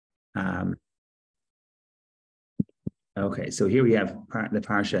Um, okay, so here we have the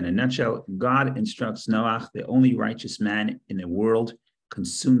parsha in a nutshell. God instructs Noach, the only righteous man in the world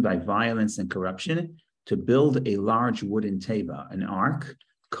consumed by violence and corruption, to build a large wooden teva, an ark,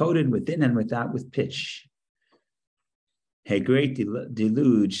 coated within and without with pitch. A great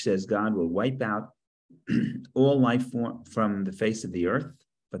deluge, says God, will wipe out all life from the face of the earth,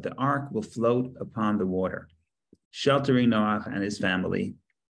 but the ark will float upon the water, sheltering Noach and his family,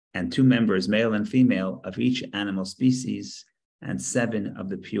 and 2 members, male and female, of each animal species, and 7 of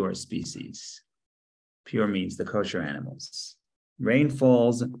the pure species. Pure means the kosher animals. Rain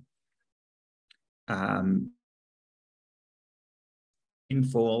falls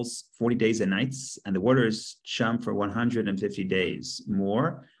 40 days and nights, and the waters chum for 150 days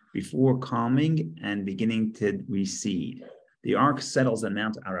more before calming and beginning to recede. The ark settles on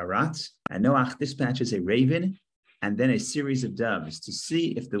Mount Ararat, and Noach dispatches a raven and then a series of doves to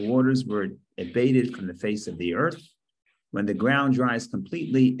see if the waters were abated from the face of the earth. When the ground dries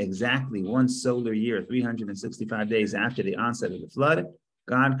completely, exactly 1 solar year, 365 days after the onset of the flood,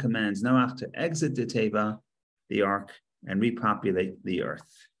 God commands Noach to exit the teva, the ark, and repopulate the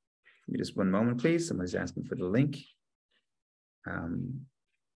earth. Give me just one moment, please. Somebody's asking for the link.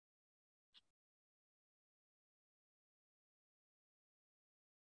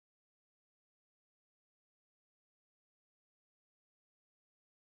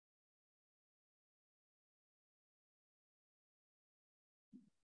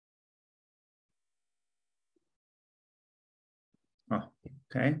 Oh,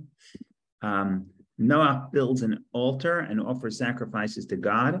 okay. Noah builds an altar and offers sacrifices to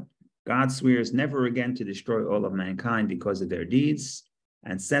God. God swears never again to destroy all of mankind because of their deeds,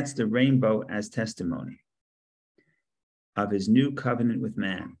 and sets the rainbow as testimony of his new covenant with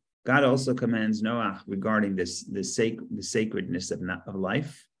man. God also commands Noah regarding the sacredness of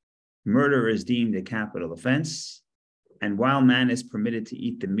life. Murder is deemed a capital offense, and while man is permitted to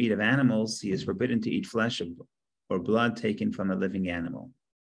eat the meat of animals, he is forbidden to eat flesh or blood taken from a living animal.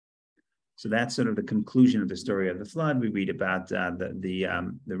 So that's sort of the conclusion of the story of the flood. We read about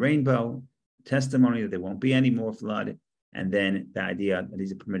the rainbow, testimony that there won't be any more flood, and then the idea that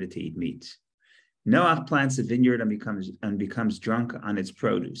he's permitted to eat meat. Noah plants a vineyard and becomes drunk on its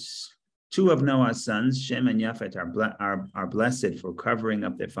produce. 2 of Noah's sons, Shem and Yafet, are blessed for covering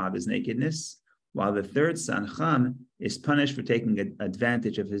up their father's nakedness, while the 3rd son, Ham, is punished for taking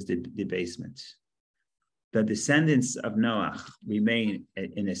advantage of his debasement. The descendants of Noah remain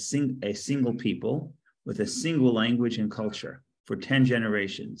in a single people with a single language and culture for 10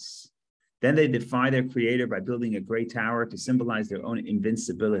 generations. Then they defy their creator by building a great tower to symbolize their own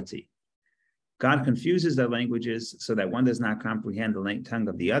invincibility. God confuses their languages so that one does not comprehend the tongue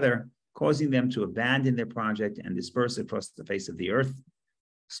of the other, causing them to abandon their project and disperse across the face of the earth,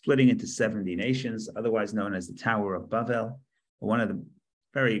 splitting into 70 nations, otherwise known as the Tower of Babel, one of the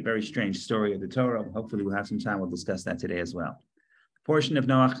very, very strange story of the Torah. Hopefully we'll have some time. We'll discuss that today as well. The portion of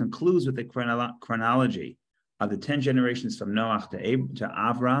Noah concludes with the chronology of the 10 generations from Noah to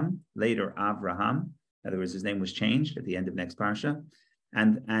Avram, later Avraham. In other words, his name was changed at the end of next parsha.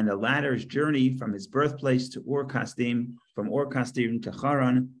 And a ladder's journey from his birthplace to Ur Kasdim, from Ur Kasdim to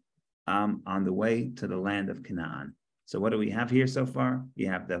Haran, on the way to the land of Canaan. So what do we have here so far? We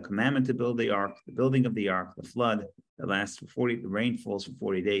have the commandment to build the ark, the building of the ark, the flood that lasts for 40. The rain falls for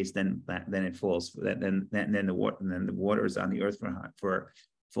 40 days, then it falls. Then the water is on the earth for a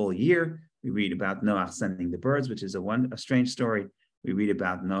full year. We read about Noah sending the birds, which is a strange story. We read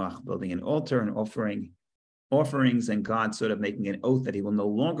about Noah building an altar and offering offerings, and God sort of making an oath that he will no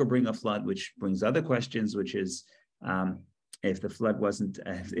longer bring a flood, which brings other questions, which is if the flood wasn't,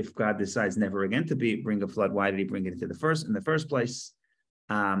 if God decides never again to bring a flood, why did he bring it in the first place?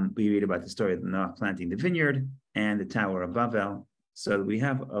 We read about the story of Noah planting the vineyard and the Tower of Babel. So we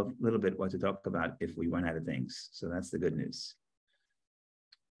have a little bit what to talk about if we run out of things. So that's the good news.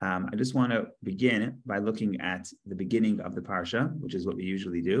 I just want to begin by looking at the beginning of the parsha, which is what we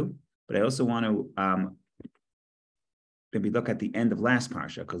usually do. But I also want to maybe look at the end of last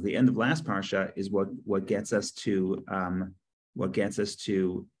parsha, because the end of last parsha is what gets us to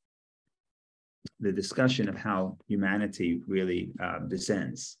the discussion of how humanity really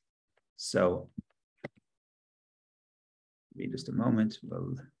descends. So, give me just a moment.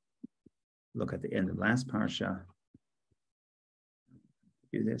 We'll look at the end of last parsha.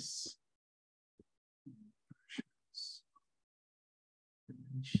 Do this.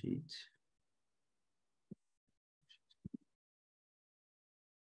 Sheet.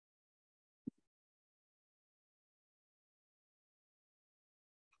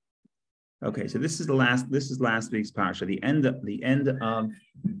 Okay, so this is last week's parsha. The end of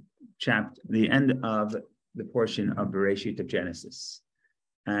the end of the portion of Bereshit of Genesis.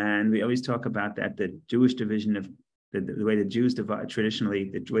 And we always talk about that, the Jewish division of the way the Jews divide traditionally,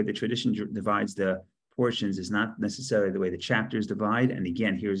 the way the tradition divides the portions is not necessarily the way the chapters divide. And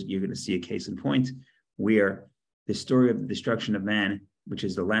again, you're going to see a case in point where the story of the destruction of man, which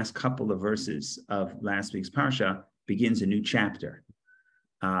is the last couple of verses of last week's parsha, begins a new chapter.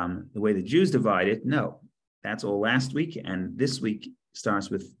 The way the Jews divide it, no, that's all last week, and this week starts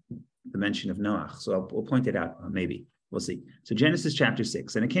with the mention of Noach. So we'll point it out, maybe. We'll see. So Genesis chapter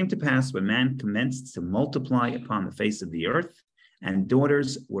 6. And it came to pass when man commenced to multiply upon the face of the earth, and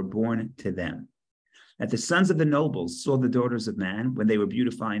daughters were born to them, that the sons of the nobles saw the daughters of man when they were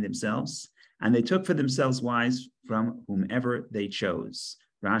beautifying themselves, and they took for themselves wives from whomever they chose.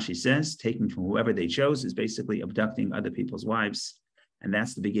 Rashi says, taking from whoever they chose is basically abducting other people's wives, and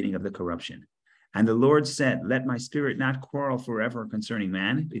that's the beginning of the corruption. And the Lord said, let my spirit not quarrel forever concerning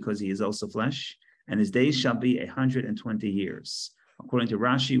man, because he is also flesh, and his days shall be 120 years. According to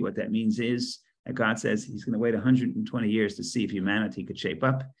Rashi, what that means is that God says he's going to wait 120 years to see if humanity could shape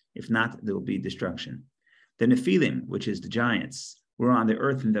up. If not, there will be destruction. The Nephilim, which is the giants, were on the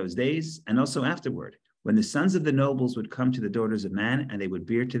earth in those days, and also afterward, when the sons of the nobles would come to the daughters of man, and they would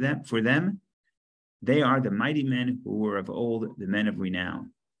bear to them for them, they are the mighty men who were of old, the men of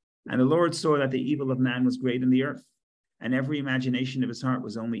renown. And the Lord saw that the evil of man was great in the earth, and every imagination of his heart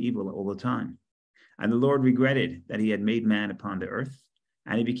was only evil all the time. And the Lord regretted that he had made man upon the earth,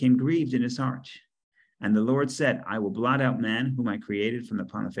 and he became grieved in his heart. And the Lord said, I will blot out man, whom I created from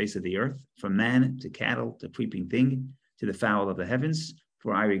upon the face of the earth, from man to cattle to creeping thing, to the fowl of the heavens,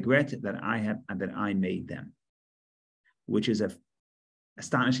 for I regret that I made them. Which is an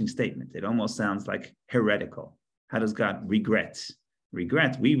astonishing statement. It almost sounds like heretical. How does God regret? We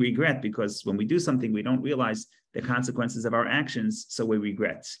regret because when we do something, we don't realize the consequences of our actions, so we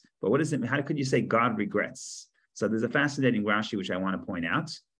regret. But what is it? How could you say God regrets? So there's a fascinating Rashi which I want to point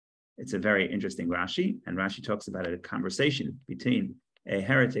out. It's a very interesting Rashi, and Rashi talks about a conversation between a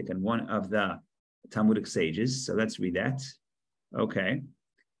heretic and one of the Talmudic sages. So let's read that. Okay.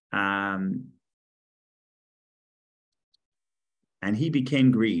 And he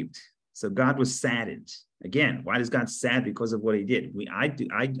became grieved. So God was saddened. Again, why is God sad? Because of what he did.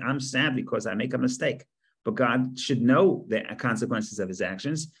 I'm sad because I make a mistake. But God should know the consequences of his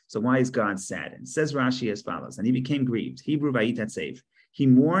actions. So why is God sad? And says Rashi as follows, and he became grieved. Hebrew vayitatsev. He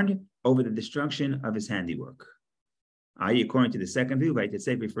mourned over the destruction of his handiwork. According to the second view,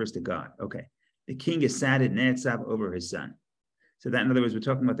 vayitatsev refers to God. Okay. The king is saddened, ne'etzav, over his son. So that, in other words, we're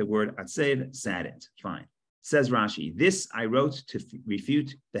talking about the word atsev, saddened. Fine. Says Rashi, this I wrote to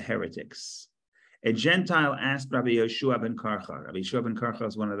refute the heretics. A Gentile asked Rabbi Yeshua ben Karcha. Rabbi Yeshua ben Karcha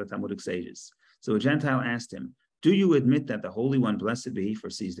is one of the Talmudic sages. So a Gentile asked him, do you admit that the Holy One, blessed be he,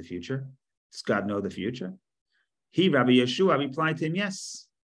 foresees the future? Does God know the future? He, Rabbi Yeshua, replied to him, yes.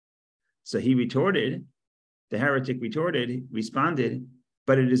 So he retorted, the heretic responded,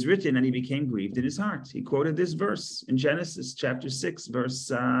 but it is written, and he became grieved in his heart. He quoted this verse in Genesis chapter 6,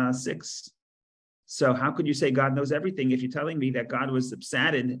 verse 6. So how could you say God knows everything if you're telling me that God was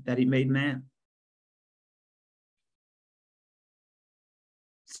saddened that he made man?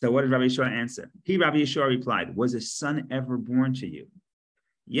 So what did Rabbi Yeshua answer? He, Rabbi Yeshua, replied, was a son ever born to you?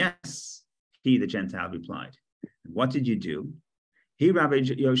 Yes, he, the Gentile, replied. What did you do? He, Rabbi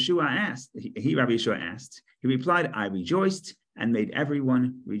Yeshua asked. He replied, I rejoiced and made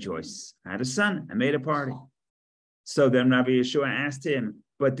everyone rejoice. I had a son, I made a party. So then Rabbi Yeshua asked him,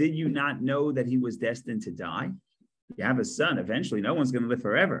 but did you not know that he was destined to die? You have a son, eventually, no one's going to live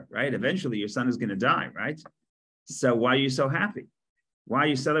forever, right? Eventually your son is going to die, right? So why are you so happy? Why are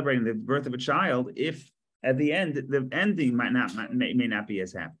you celebrating the birth of a child if at the end, the ending may not be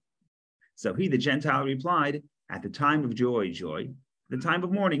as happy? So he, the Gentile, replied, at the time of joy, the time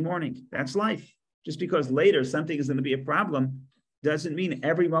of mourning. That's life. Just because later something is going to be a problem doesn't mean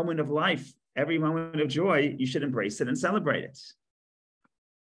every moment of life, every moment of joy, you should embrace it and celebrate it.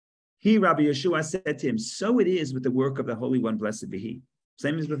 He, Rabbi Yeshua, said to him, so it is with the work of the Holy One, blessed be he.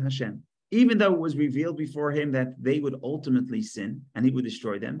 Same as with Hashem. Even though it was revealed before him that they would ultimately sin and he would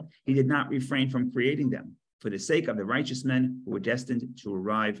destroy them, he did not refrain from creating them for the sake of the righteous men who were destined to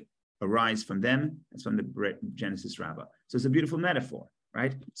arise from them. That's from the Genesis Rabbah. So it's a beautiful metaphor,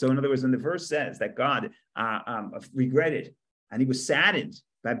 right? So in other words, when the verse says that God regretted and he was saddened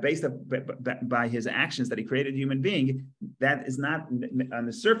by his actions that he created a human being, that is not, on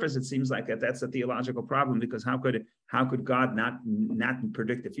the surface, it seems like that's a theological problem, because how could God not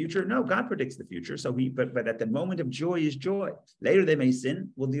predict the future? No, God predicts the future. So but at the moment of joy is joy. Later they may sin.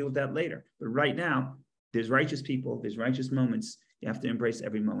 We'll deal with that later. But right now, there's righteous people, there's righteous moments You have to embrace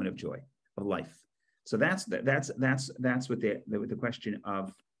every moment of joy, of life. So that's what the question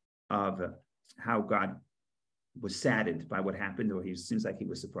of how God was saddened by what happened, or he seems like he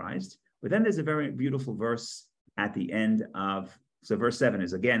was surprised. But then there's a very beautiful verse at the end of, so verse 7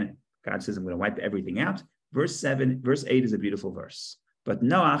 is, again, God says, I'm going to wipe everything out. Verse 8 is a beautiful verse. But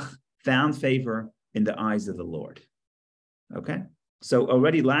Noach found favor in the eyes of the Lord. Okay? So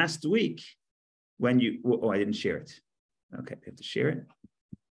already last week, I didn't share it. Okay, I have to share it.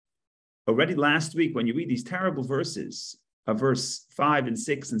 Already last week, when you read these terrible verses of verse 5 and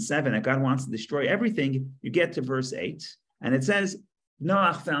 6 and 7, that God wants to destroy everything, you get to verse 8, and it says,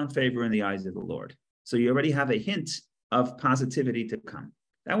 Noach found favor in the eyes of the Lord. So you already have a hint of positivity to come.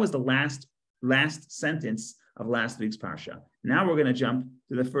 That was the last sentence of last week's parsha. Now we're going to jump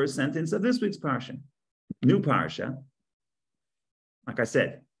to the first sentence of this week's parsha. New parsha. Like I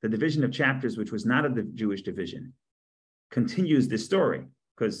said, the division of chapters, which was not the Jewish division, continues this story.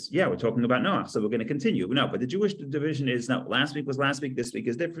 Because, we're talking about Noah, so we're going to continue. No, but the Jewish division is, no, last week was last week, this week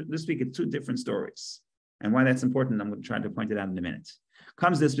is different. This week it's two different stories. And why that's important, I'm going to try to point it out in a minute.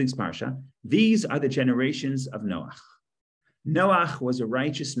 Comes this week's parsha. These are the generations of Noah. Noah was a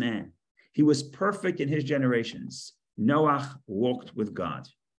righteous man. He was perfect in his generations. Noah walked with God.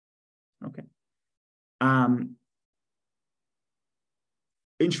 Okay.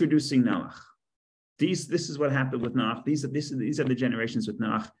 Introducing Noah. This is what happened with Noach. These are the generations with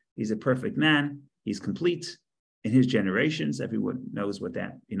Noach. He's a perfect man. He's complete in his generations. Everyone knows what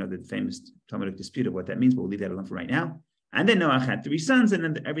that, the famous Talmudic dispute of what that means, but we'll leave that alone for right now. And then Noach had 3 sons, and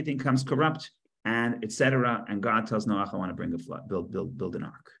then everything comes corrupt, and etc. And God tells Noach, I want to bring a flood, build an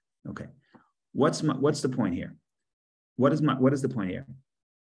ark. Okay. What's the point here? What is the point here?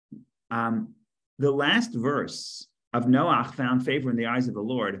 The last verse of Noach found favor in the eyes of the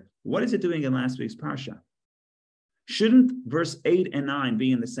Lord. What is it doing in last week's parsha? Shouldn't verse 8 and 9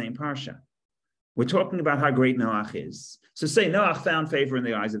 be in the same parsha? We're talking about how great Noach is. So say Noach found favor in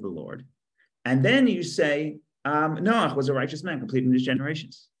the eyes of the Lord. And then you say Noach was a righteous man, complete in his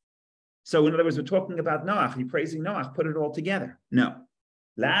generations. So in other words, we're talking about Noach. You're praising Noach, put it all together. No.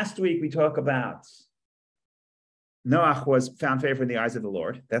 Last week we talk about Noach was found favor in the eyes of the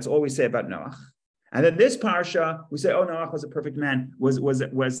Lord. That's all we say about Noach. And then this parsha, we say, Noach was a perfect man, was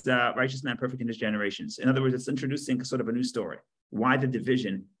a righteous man, perfect in his generations. In other words, it's introducing sort of a new story. Why the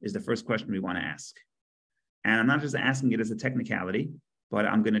division is the first question we want to ask. And I'm not just asking it as a technicality, but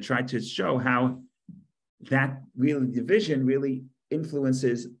I'm going to try to show how that really division really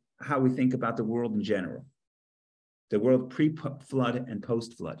influences how we think about the world in general. The world pre-flood and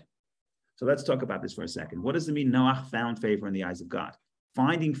post-flood. So let's talk about this for a second. What does it mean Noach found favor in the eyes of God?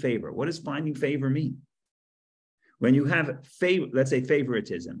 Finding favor. What does finding favor mean? When you have favor, let's say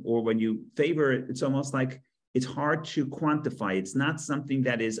favoritism, or when you favor, it's almost like it's hard to quantify. It's not something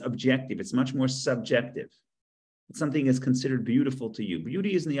that is objective. It's much more subjective. It's something that's considered beautiful to you.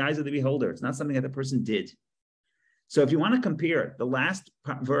 Beauty is in the eyes of the beholder. It's not something that the person did. So if you want to compare the last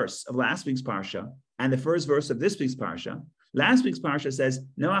verse of last week's parsha and the first verse of this week's parsha, last week's parsha says,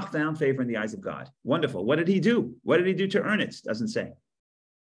 Noach found favor in the eyes of God. Wonderful. What did he do? What did he do to earn it? Doesn't say.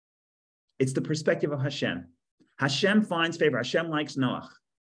 It's the perspective of Hashem. Hashem finds favor. Hashem likes Noach.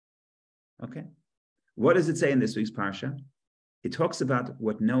 Okay. What does it say in this week's parsha? It talks about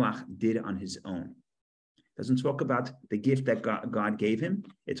what Noach did on his own. It doesn't talk about the gift that God gave him.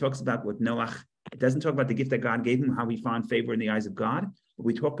 It talks about what Noach, it doesn't talk about the gift that God gave him, how he found favor in the eyes of God, but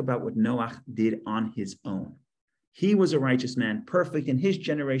we talk about what Noach did on his own. He was a righteous man, perfect in his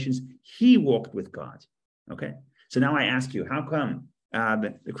generations. He walked with God. Okay. So now I ask you, how come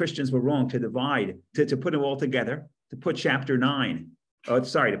the Christians were wrong to divide, to put them all together, to put chapter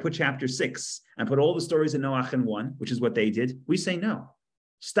 6 and put all the stories of Noach in one, which is what they did? We say no.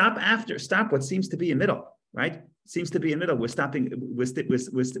 Stop what seems to be a middle, right? Seems to be a middle. We're stopping in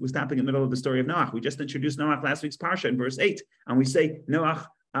the middle of the story of Noach. We just introduced Noach last week's parsha in verse 8, and we say Noach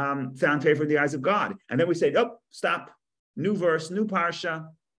found favor in the eyes of God. And then we say, stop. New verse, new parsha.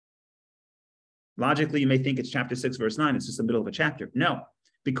 Logically, you may think it's chapter 6, verse 9. It's just the middle of a chapter. No,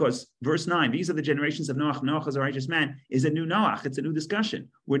 because verse 9, these are the generations of Noach. Noach is a righteous man, is a new Noach. It's a new discussion.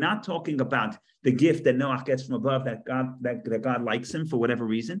 We're not talking about the gift that Noach gets from above, that God likes him for whatever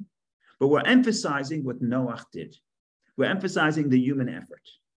reason. But we're emphasizing what Noach did. We're emphasizing the human effort.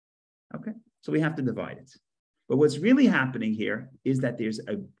 Okay? So we have to divide it. But what's really happening here is that there's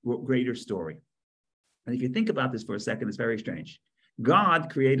a greater story. And if you think about this for a second, it's very strange.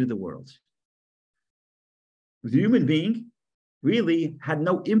 God created the world. The human being really had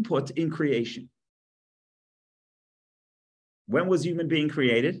no input in creation. When was human being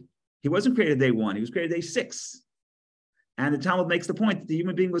created? He wasn't created day 1. He was created day 6. And the Talmud makes the point that the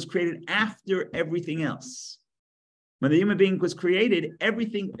human being was created after everything else. When the human being was created,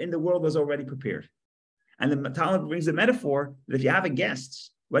 everything in the world was already prepared. And the Talmud brings a metaphor that if you have a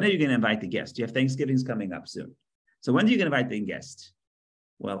guest, when are you going to invite the guest? You have Thanksgiving's coming up soon. So when are you going to invite the guest?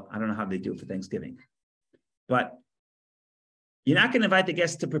 Well, I don't know how they do it for Thanksgiving. But you're not going to invite the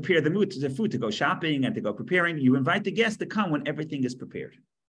guest to prepare the food, to go shopping and to go preparing. You invite the guest to come when everything is prepared.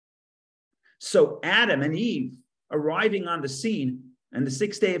 So Adam and Eve arriving on the scene on the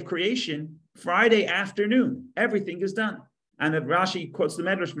sixth day of creation, Friday afternoon, everything is done. And Rashi quotes the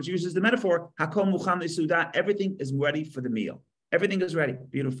Medrash, which uses the metaphor, Hakol Muchan L'Suda, everything is ready for the meal. Everything is ready.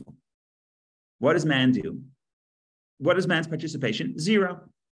 Beautiful. What does man do? What is man's participation? Zero.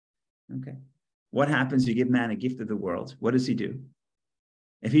 Okay. What happens? You give man a gift of the world. What does he do?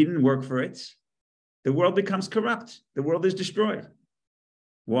 If he didn't work for it, the world becomes corrupt. The world is destroyed.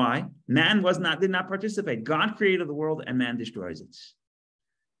 Why? Man did not participate. God created the world and man destroys it.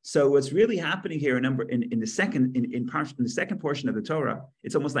 So what's really happening here in the second portion of the Torah,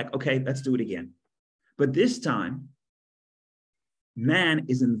 it's almost like, okay, let's do it again. But this time, man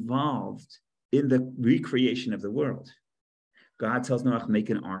is involved in the recreation of the world. God tells Noach,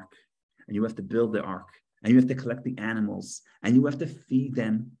 make an ark, and you have to build the ark, and you have to collect the animals, and you have to feed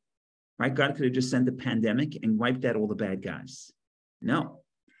them. Right? God could have just sent a pandemic and wiped out all the bad guys. No.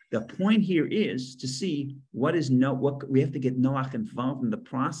 The point here is to see what we have to get Noach involved in the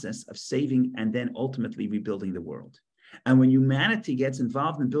process of saving and then ultimately rebuilding the world. And when humanity gets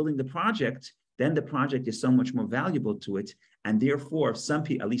involved in building the project, then the project is so much more valuable to it. And therefore,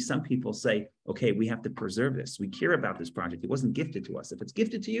 at least some people say, okay, we have to preserve this. We care about this project. It wasn't gifted to us. If it's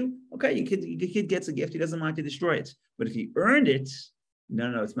gifted to you, okay, your kid gets a gift. He doesn't want to destroy it. But if he earned it,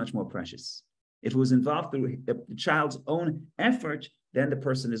 no, it's much more precious. If it was involved through the child's own effort, then the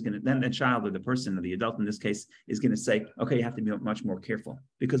child or the person or the adult in this case is going to say, okay, you have to be much more careful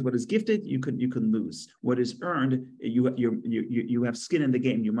because what is gifted, you can lose. What is earned, you have skin in the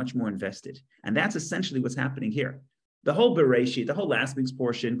game. You're much more invested. And that's essentially what's happening here. The whole Bereshit, the whole last week's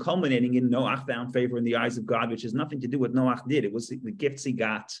portion, culminating in Noach found favor in the eyes of God, which has nothing to do with what Noach did. It was the gifts he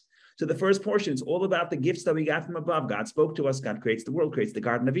got. So the first portion is all about the gifts that we got from above. God spoke to us. God creates the world, creates the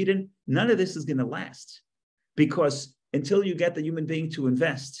Garden of Eden. None of this is going to last because until you get the human being to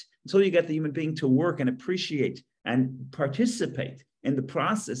invest, until you get the human being to work and appreciate and participate in the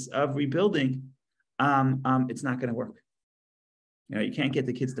process of rebuilding, it's not going to work. You can't get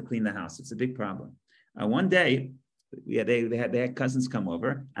the kids to clean the house. It's a big problem. One day, they had cousins come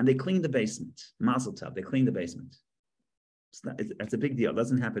over and they cleaned the basement. Mazel tov, they cleaned the basement. That's a big deal. It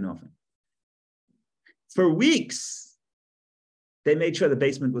doesn't happen often. For weeks, they made sure the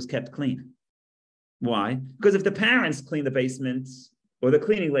basement was kept clean. Why? Because if the parents clean the basement or the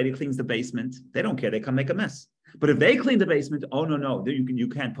cleaning lady cleans the basement, they don't care. They come make a mess. But if they clean the basement, oh, no, you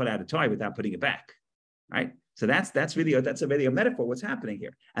can't put out a toy without putting it back, right? So that's really a metaphor. What's happening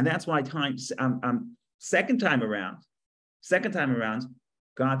here, and that's why second time around,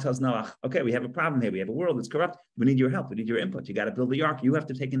 God tells Noach, okay, we have a problem here. We have a world that's corrupt. We need your help. We need your input. You got to build the ark. You have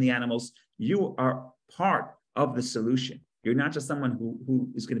to take in the animals. You are part of the solution. You're not just someone who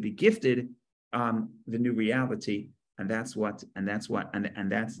is going to be gifted the new reality, and that's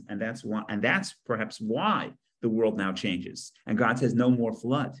perhaps why the world now changes. And God says no more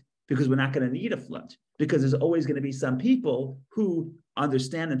flood because we're not going to need a flood because there's always going to be some people who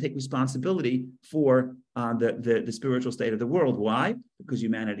understand and take responsibility for the spiritual state of the world. Why? Because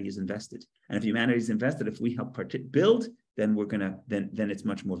humanity is invested, and if humanity is invested, if we help build, then then it's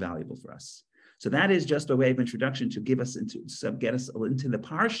much more valuable for us. So that is just a way of introduction to get us into the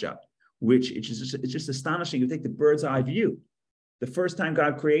parsha. Which it's just astonishing. You take the bird's eye view. The first time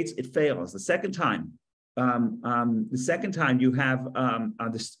God creates, it fails. The second time you have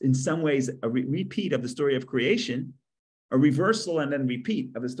in some ways a repeat of the story of creation, a reversal and then repeat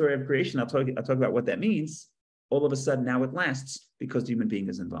of the story of creation. I'll talk about what that means. All of a sudden now it lasts because the human being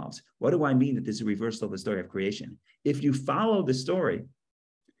is involved. What do I mean that there's a reversal of the story of creation? If you follow the story,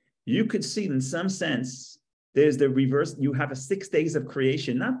 you could see in some sense there's the reverse. You have 6 days of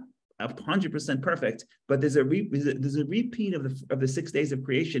creation, not 100% perfect, but there's a repeat of the 6 days of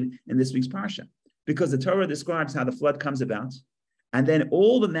creation in this week's parsha, because the Torah describes how the flood comes about, and then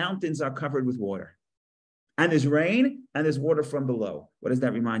all the mountains are covered with water, and there's rain and there's water from below. What does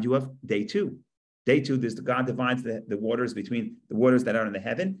that remind you of? Day two. God divides the waters between the waters that are in the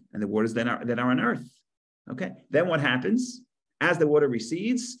heaven and the waters that are on earth. Okay. Then what happens? As the water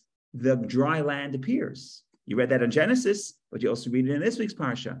recedes, the dry land appears. You read that in Genesis, but you also read it in this week's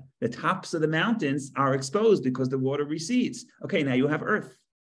parsha. The tops of the mountains are exposed because the water recedes. Okay, now you have earth.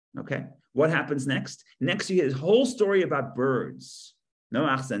 Okay, What happens next? Next, you hear this whole story about birds.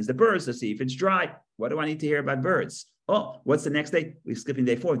 Noach sends the birds to see if it's dry. What do I need to hear about birds? Oh, what's the next day? We're skipping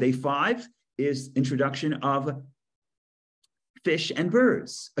day 4. Day 5 is introduction of fish and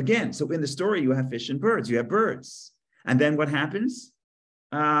birds. Again, so in the story, you have fish and birds. You have birds. And then what happens?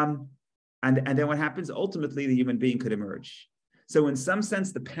 And then what happens? Ultimately, the human being could emerge. So in some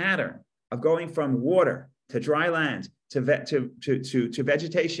sense, the pattern of going from water to dry land to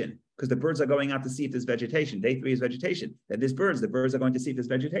vegetation, because the birds are going out to see if there's vegetation. Day 3 is vegetation. Then there's birds. The birds are going to see if there's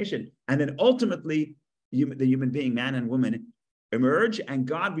vegetation. And then ultimately, the human being, man and woman, emerge, and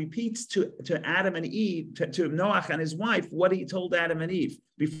God repeats to Adam and Eve, to Noach and his wife, what he told Adam and Eve: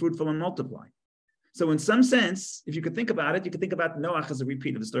 be fruitful and multiply. So in some sense, if you could think about it, you could think about Noach as a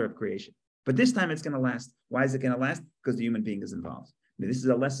repeat of the story of creation. But this time it's going to last. Why is it going to last? Because the human being is involved. I mean, this is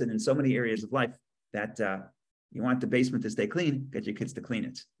a lesson in so many areas of life that you want the basement to stay clean, get your kids to clean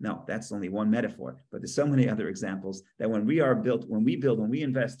it. No, that's only one metaphor. But there's so many other examples that when we build, when we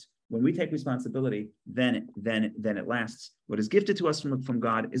invest, when we take responsibility, then it lasts. What is gifted to us from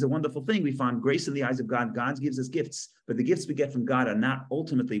God is a wonderful thing. We find grace in the eyes of God. God gives us gifts, but the gifts we get from God are not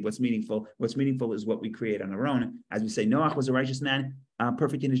ultimately what's meaningful. What's meaningful is what we create on our own. As we say, Noach was a righteous man,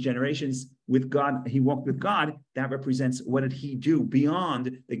 perfect in his generations. With God, he walked with God. That represents what did he do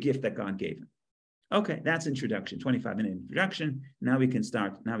beyond the gift that God gave him. Okay, that's introduction. 25-minute introduction. Now we can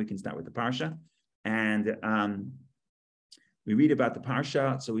start. With the parsha, and we read about the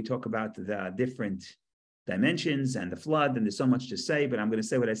parsha. So we talk about the different dimensions and the flood, and there's so much to say. But I'm going to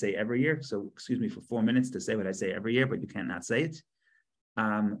say what I say every year. So excuse me for 4 minutes to say what I say every year, but you can't not say it.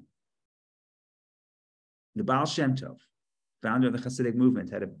 The Baal Shem Tov, founder of the Hasidic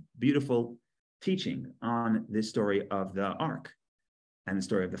movement, had a beautiful teaching on this story of the ark and the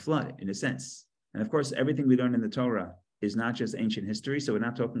story of the flood, in a sense. And of course, everything we learn in the Torah is not just ancient history. So we're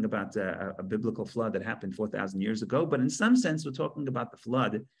not talking about a biblical flood that happened 4,000 years ago, but in some sense, we're talking about the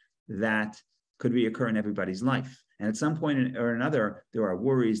flood that could reoccur in everybody's life. And at some point or another, there are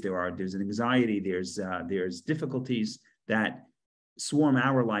worries, there's an anxiety, there's difficulties that swarm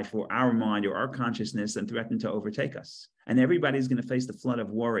our life or our mind or our consciousness and threaten to overtake us. And everybody's going to face the flood of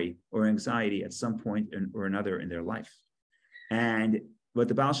worry or anxiety at some point or another in their life. And what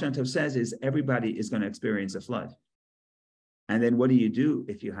the Baal Shem Tov says is everybody is going to experience a flood. And then what do you do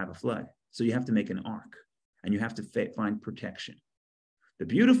if you have a flood? So you have to make an ark, and you have to find protection. The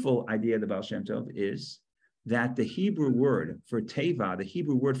beautiful idea of the Baal Shem Tov is that the Hebrew word for teva, the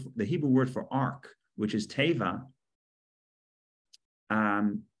Hebrew word for ark, which is teva,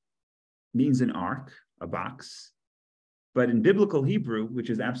 means an ark, a box. But in biblical Hebrew, which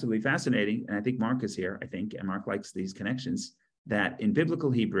is absolutely fascinating, and I think Mark is here, and Mark likes these connections, that in biblical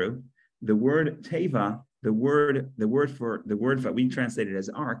Hebrew, the word teva, the word that we translated as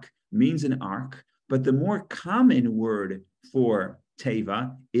ark, means an ark, but the more common word for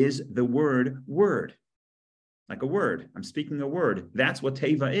teva is the word word. Like a word. I'm speaking a word. That's what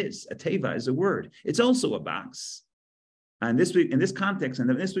teva is. A teva is a word. It's also a box. And this week, in this context, and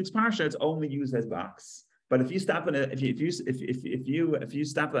in this week's parsha, it's only used as box. But if you stop at a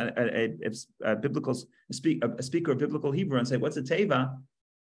speaker of biblical Hebrew and say, "What's a teva?"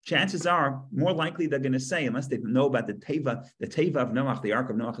 chances are more likely they're going to say, unless they know about the teva of Noach, the ark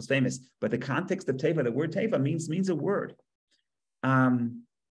of Noach is famous. But the context of teva, the word teva means a word.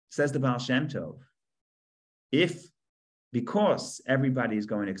 Says the Baal Shem Tov, because everybody is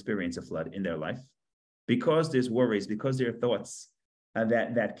going to experience a flood in their life, because there's worries, because there are thoughts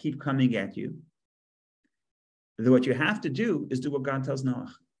that keep coming at you, what you have to do is do what God tells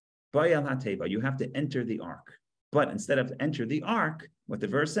Noach. You have to enter the ark. But instead of enter the ark, what the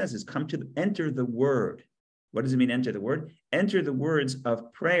verse says is enter the word. What does it mean, enter the word? Enter the words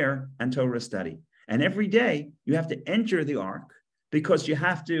of prayer and Torah study. And every day you have to enter the ark because you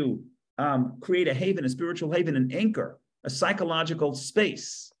have to create a haven, a spiritual haven, an anchor, a psychological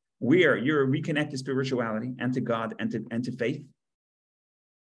space where you're reconnected to spirituality and to God and to faith.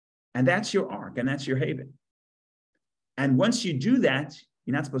 And that's your ark and that's your haven. And once you do that,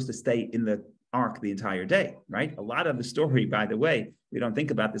 you're not supposed to stay in the ark the entire day, right? A lot of the story, by the way, we don't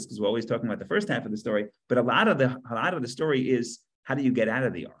think about this because we're always talking about the first half of the story, but a lot of the story is, how do you get out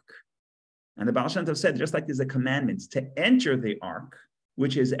of the ark? And the Baal Shem Tov said, just like there's a commandment to enter the ark,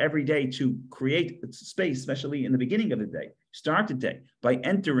 which is every day to create space, especially in the beginning of the day, start the day by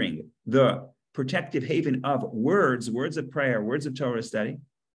entering the protective haven of words of prayer, words of Torah study.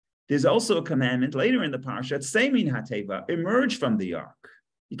 There's also a commandment later in the parsha, Seimin HaTeva, emerge from the ark.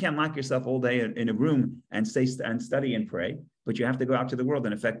 You can't lock yourself all day in a room and study and pray, but you have to go out to the world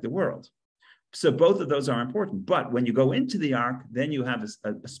and affect the world. So both of those are important. But when you go into the ark, then you have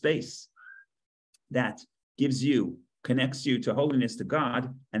a space that connects you to holiness, to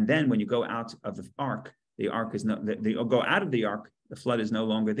God. And then when you go out of the ark is go out of the ark, the flood is no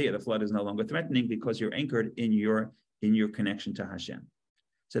longer there. The flood is no longer threatening because you're anchored in your connection to Hashem.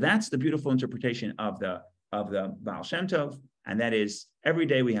 So that's the beautiful interpretation of the Baal Shem Tov, and that is every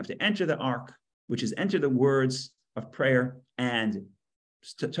day we have to enter the ark, which is enter the words of prayer and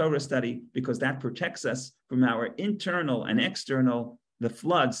Torah study, because that protects us from our internal and external, the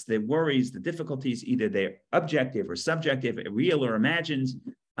floods, the worries, the difficulties, either they're objective or subjective, real or imagined,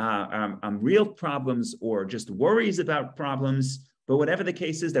 real problems or just worries about problems. But whatever the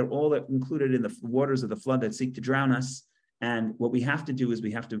case is, they're all included in the waters of the flood that seek to drown us. And what we have to do is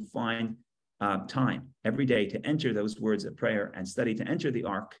we have to find time every day to enter those words of prayer and study, to enter the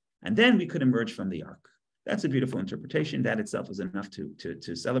ark, and then we could emerge from the ark. That's a beautiful interpretation. That itself is enough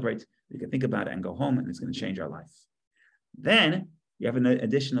to celebrate. We can think about it and go home, and it's going to change our life. Then you have an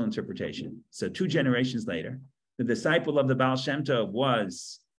additional interpretation. So 2 generations later, the disciple of the Baal Shem Tov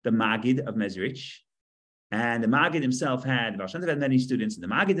was the Maggid of Mezrich, and the Maggid himself had, Baal Shem Tov had many students, and the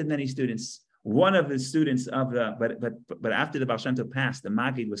Maggid had many students. One of the students of but after the Baal Shem Tov passed, the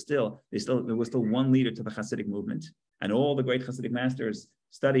Maggid there was still one leader to the Hasidic movement, and all the great Hasidic masters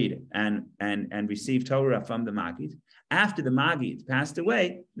studied and received Torah from the Maggid. After the Maggid passed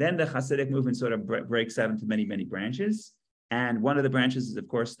away, then the Hasidic movement sort of breaks out into many, many branches. And one of the branches is, of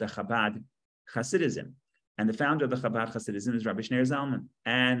course, the Chabad Hasidism. And the founder of the Chabad Hasidism is Rabbi Shneur Zalman,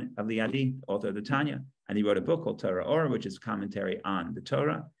 and of the Liadi, author of the Tanya. And he wrote a book called Torah Or, which is commentary on the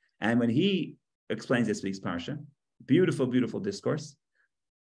Torah. And when he explains this week's parsha, beautiful, beautiful discourse,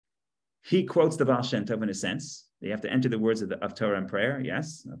 he quotes the Baal Shem Tov in a sense. You have to enter the words of Torah and prayer,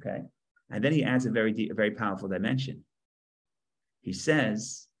 yes, okay. And then he adds a very powerful dimension. He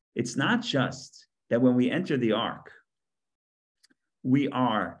says, it's not just that when we enter the ark, we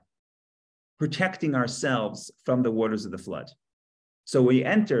are protecting ourselves from the waters of the flood. So we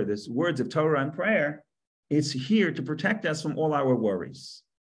enter this words of Torah and prayer, it's here to protect us from all our worries.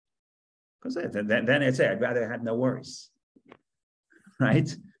 Because then I'd say, I'd rather have no worries,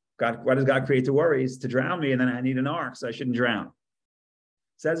 right? God, why does God create the worries? To drown me, and then I need an ark, so I shouldn't drown.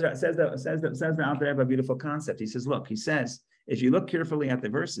 Says the Alter Rebbe a beautiful concept. He says, look, if you look carefully at the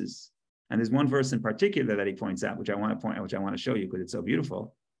verses, and there's one verse in particular that he points out, which I want to show you because it's so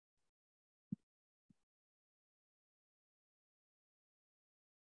beautiful.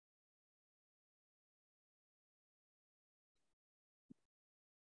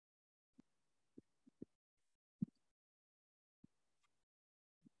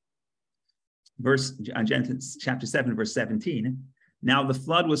 Genesis chapter 7, verse 17. Now the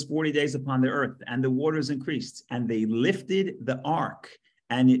flood was 40 days upon the earth, and the waters increased, and they lifted the ark,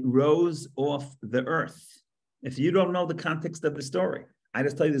 and it rose off the earth. If you don't know the context of the story, I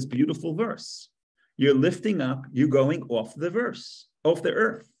just tell you this beautiful verse. You're lifting up, you're going off the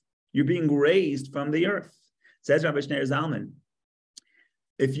earth. You're being raised from the earth. Says Rabbi Shneur Zalman,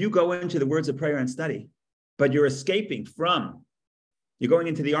 if you go into the words of prayer and study, but you're going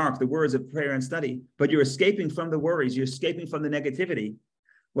into the ark, the words of prayer and study, but you're escaping from the worries, you're escaping from the negativity.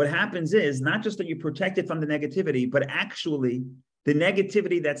 What happens is not just that you're protected from the negativity, but actually the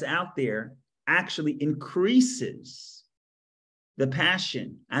negativity that's out there actually increases the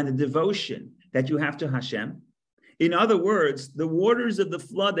passion and the devotion that you have to Hashem. In other words, the waters of the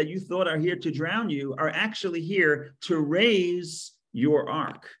flood that you thought are here to drown you are actually here to raise your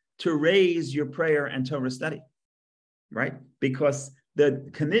ark, to raise your prayer and Torah study, right? Because the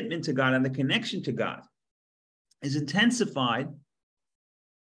commitment to God and the connection to God is intensified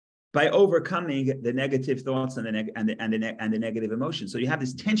by overcoming the negative thoughts and the negative emotions. So you have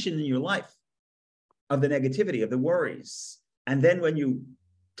this tension in your life of the negativity, of the worries. And then when you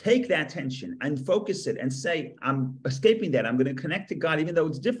take that tension and focus it and say, I'm escaping that, I'm going to connect to God, even though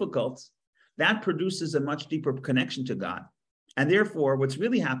it's difficult, that produces a much deeper connection to God. And therefore, what's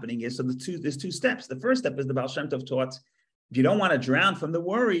really happening is, there's 2 steps. The first step is the Baal Shem Tov taught, if you don't want to drown from the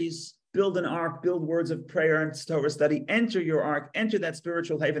worries, build an ark, build words of prayer and Torah study, enter your ark, enter that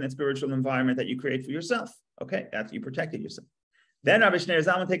spiritual haven, that spiritual environment that you create for yourself. Okay, after you protected yourself. Then Rabbi Shneur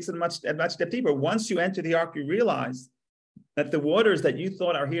Zalman takes it a much step deeper. Once you enter the ark, you realize that the waters that you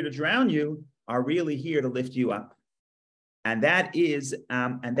thought are here to drown you are really here to lift you up. And that is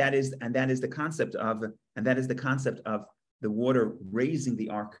the concept of the water raising the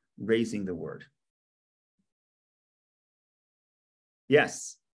ark, raising the word.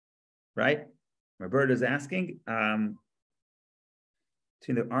 Yes, right? Roberta is asking, between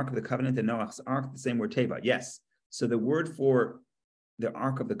the Ark of the Covenant and Noah's Ark, the same word teva. Yes. So the word for the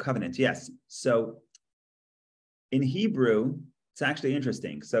Ark of the Covenant, yes. So in Hebrew, it It's actually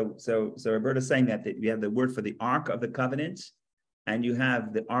interesting. So Roberta's saying that you have the word for the Ark of the Covenant, and you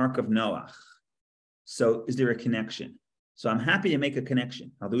have the Ark of Noah. So is there a connection? So I'm happy to make a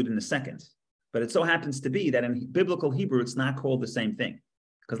connection. I'll do it in a second. But it so happens to be that in biblical Hebrew, it's not called the same thing.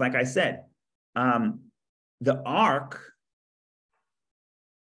 Because like I said, the Ark,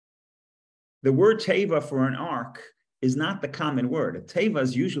 the word teva for an ark is not the common word. A teva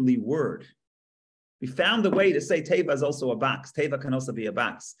is usually word. We found a way to say teva is also a box. Teva can also be a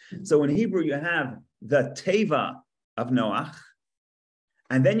box. So in Hebrew, you have the teva of Noach,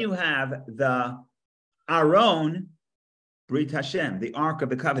 and then you have the Aron Brit Hashem, the Ark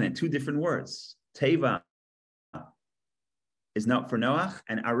of the Covenant, two different words. Teva is not for Noach,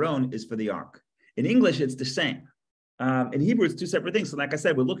 and Aron is for the Ark. In English, it's the same. In Hebrew, it's two separate things. So like I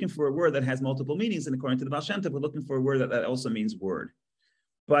said, we're looking for a word that has multiple meanings, and according to the Baal Shem Tov, we're looking for a word that also means word.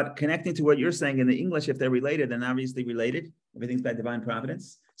 But connecting to what you're saying in the English, if they're related, then obviously related. Everything's by divine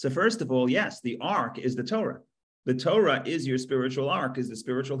providence. So first of all, yes, the ark is the Torah. The Torah is your spiritual ark, is the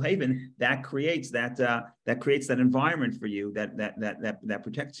spiritual haven that creates that environment for you that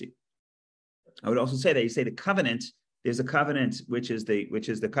protects you. I would also say that you say the covenant. There's a covenant which is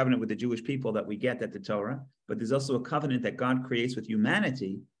the covenant with the Jewish people that we get at the Torah, but there's also a covenant that God creates with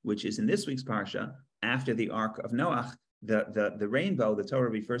humanity, which is in this week's parsha after the Ark of Noach. The rainbow, the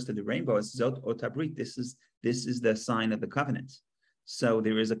Torah refers to the rainbow as Zot Otabrit. This is the sign of the covenant. So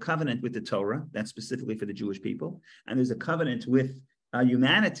there is a covenant with the Torah that's specifically for the Jewish people, and there's a covenant with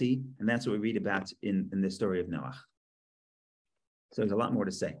humanity, and that's what we read about in the story of Noach. So there's a lot more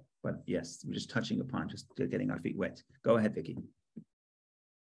to say, but yes, we're just touching upon, just getting our feet wet. Go ahead, Vicky.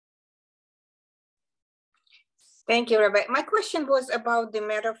 Thank you, Rabbi. My question was about the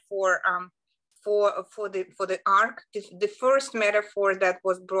metaphor for the ark. The first metaphor that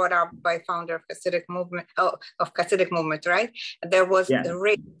was brought up by founder of Hasidic movement, right? There was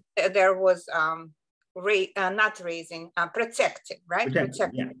not raising, protecting, right?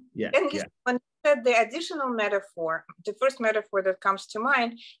 Protecting. When you said the additional metaphor, the first metaphor that comes to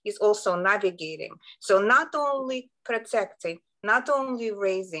mind is also navigating. So not only protecting, not only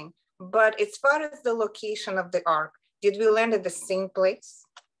raising, but as far as the location of the ark, did we land at the same place?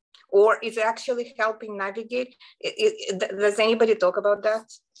 Or is it actually helping navigate? Does anybody talk about that?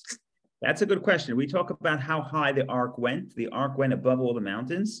 That's a good question. We talk about how high the ark went. The ark went above all the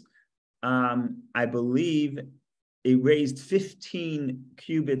mountains. I believe it raised 15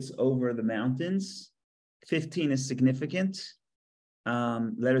 cubits over the mountains. 15 is significant.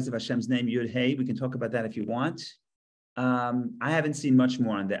 Letters of Hashem's name, Yud Hey. We can talk about that if you want. I haven't seen much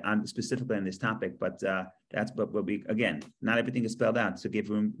more on that, specifically on this topic, but we again, not everything is spelled out. So give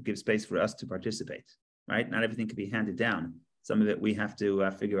space for us to participate, right? Not everything can be handed down. Some of it we have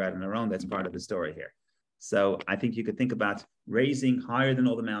to figure out on our own. That's part of the story here. So I think you could think about raising higher than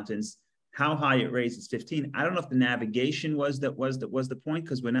all the mountains. How high it raised is 15. I don't know if the navigation was the point,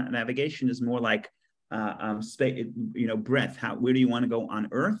 because we're not, navigation is more like breadth. Where do you want to go on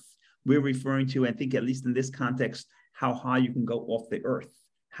Earth? We're referring to, I think, at least in this context, how high you can go off the earth,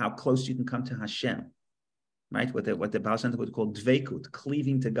 how close you can come to Hashem, right? What the Baal Shem Tov would call dveikut,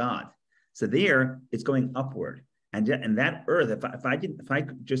 cleaving to God. So there, it's going upward, and that earth.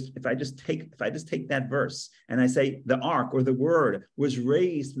 If I just take that verse and I say the ark or the word was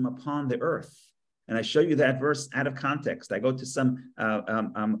raised from upon the earth, and I show you that verse out of context. I go to some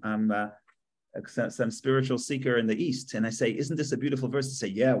spiritual seeker in the East, and I say, "Isn't this a beautiful verse?" To say,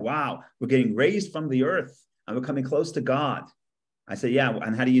 "Yeah, wow, we're getting raised from the earth." And we're coming close to God. I say, yeah,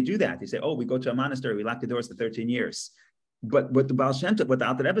 and how do you do that? They say, oh, we go to a monastery, we lock the doors for 13 years. But what the Baal Shem Tov, what the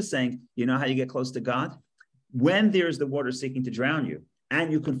Alter Rebbe is saying, you know how you get close to God? When there's the water seeking to drown you,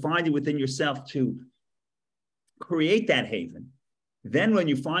 and you can find it within yourself to create that haven, then when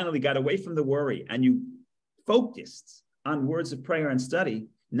you finally got away from the worry and you focused on words of prayer and study,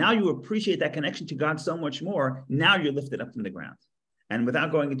 now you appreciate that connection to God so much more. Now you're lifted up from the ground. And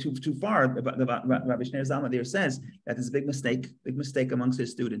without going too far, Rabbi Shneur Zalman there says that there's a big mistake amongst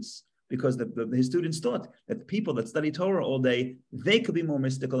his students, because his students thought that the people that study Torah all day, they could be more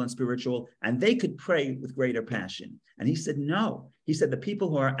mystical and spiritual, and they could pray with greater passion. And he said, no. He said the people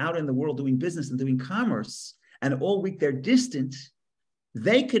who are out in the world doing business and doing commerce, and all week they're distant,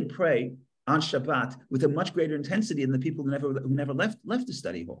 they could pray on Shabbat with a much greater intensity than the people who never left the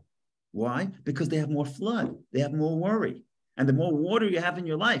study hall. Why? Because they have more flood, they have more worry. And the more water you have in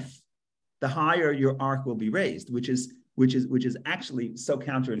your life, the higher your ark will be raised, which is actually so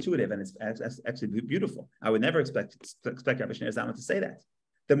counterintuitive, and it's actually beautiful. I would never expect Rabbi Shneur Zalman to say that.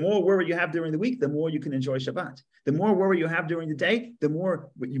 The more worry you have during the week, the more you can enjoy Shabbat. The more worry you have during the day, the more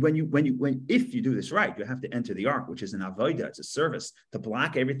if you do this right, you have to enter the ark, which is an avodah, it's a service to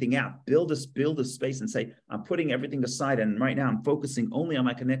block everything out, build a space and say, I'm putting everything aside, and right now I'm focusing only on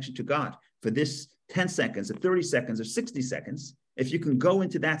my connection to God for this 10 seconds or 30 seconds or 60 seconds. If you can go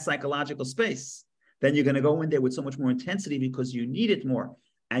into that psychological space, then you're going to go in there with so much more intensity because you need it more.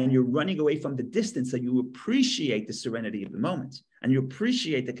 And you're running away from the distance, so you appreciate the serenity of the moment and you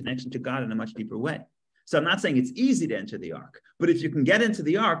appreciate the connection to God in a much deeper way. So I'm not saying it's easy to enter the ark, but if you can get into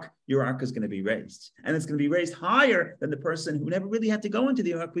the ark, your ark is going to be raised. And it's going to be raised higher than the person who never really had to go into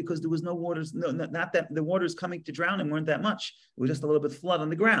the ark because there was no waters, not that the waters coming to drown him weren't that much. It was just a little bit of flood on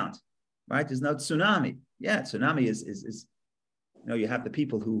the ground, right? There's no tsunami. Yeah, tsunami is you have the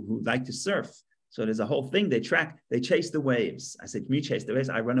people who like to surf. So there's a whole thing. They chase the waves. I said, me chase the waves.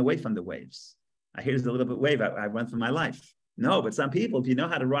 I run away from the waves. Here's a little bit wave. I run for my life. No, but some people, if you know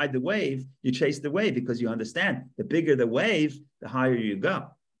how to ride the wave, you chase the wave because you understand the bigger the wave, the higher you go.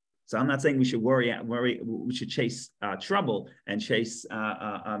 So I'm not saying we should worry. We should chase trouble and chase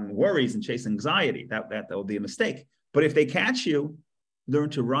worries and chase anxiety. That will be a mistake. But if they catch you, learn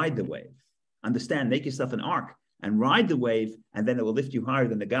to ride the wave. Understand, make yourself an ark and ride the wave, and then it will lift you higher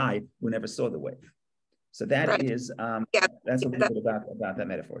than the guy who never saw the wave. So that right. is, that's a little bit about that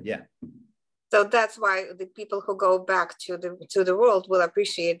metaphor, yeah. So that's why the people who go back to the world will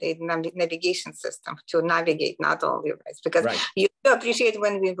appreciate the navigation system to navigate, not only race, because right. You appreciate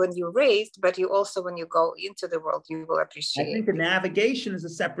when you're raised, but you also, when you go into the world, you will appreciate. I think the navigation is a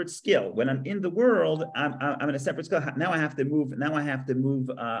separate skill. When I'm in the world, I'm in a separate skill. Now I have to move.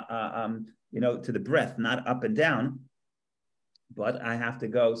 To the breath, not up and down, but I have to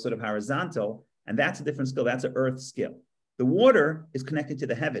go sort of horizontal, and that's a different skill. That's an earth skill. The water is connected to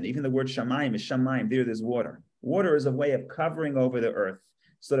the heaven. Even the word shamayim is shamayim. There's water. Water is a way of covering over the earth,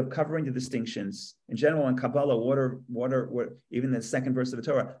 sort of covering the distinctions. In general, in Kabbalah, water, even the second verse of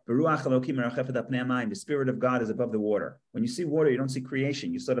the Torah, the Spirit of God is above the water. When you see water, you don't see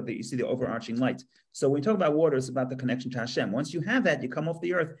creation. You see the overarching light. So when we talk about water, it's about the connection to Hashem. Once you have that, you come off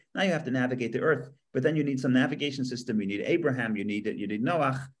the earth. Now you have to navigate the earth. But then you need some navigation system. You need Abraham. You need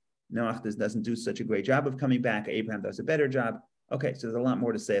Noach. Noach doesn't do such a great job of coming back. Abraham does a better job. Okay, so there's a lot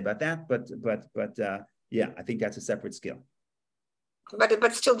more to say about that. But yeah, I think that's a separate skill.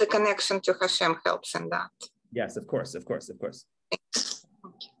 But still, the connection to Hashem helps in that. Yes, of course.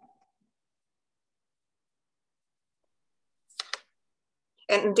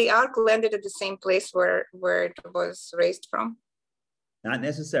 And the ark landed at the same place where it was raised from? Not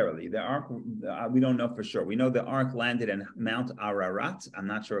necessarily. The ark, we don't know for sure. We know the ark landed in Mount Ararat. I'm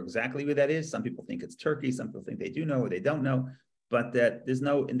not sure exactly where that is. Some people think it's Turkey. Some people think they do know or they don't know. But there's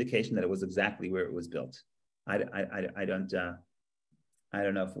no indication that it was exactly where it was built. I don't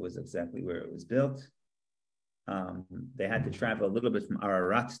know if it was exactly where it was built. They had to travel a little bit from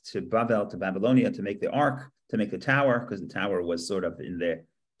Ararat to Babylonia to make the ark, to make the tower, because the tower was sort of in there.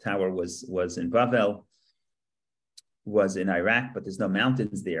 Tower was in Bavel, was in Iraq, but there's no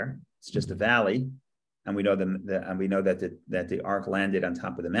mountains there. It's just a valley, and we know that the ark landed on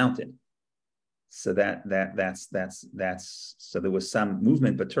top of the mountain. So that's so there was some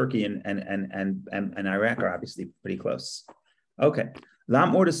movement, but Turkey and Iraq are obviously pretty close. Okay. A lot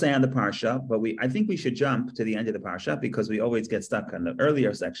more to say on the parsha, but I think we should jump to the end of the parsha because we always get stuck on the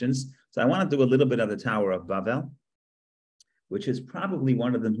earlier sections. So I want to do a little bit of the Tower of Babel, which is probably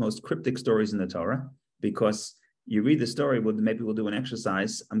one of the most cryptic stories in the Torah, because you read the story, maybe we'll do an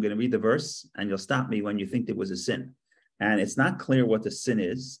exercise. I'm going to read the verse, and you'll stop me when you think there was a sin. And it's not clear what the sin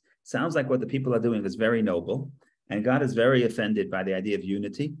is. Sounds like what the people are doing is very noble, and God is very offended by the idea of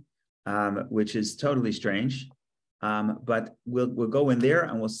unity, which is totally strange. But we'll go in there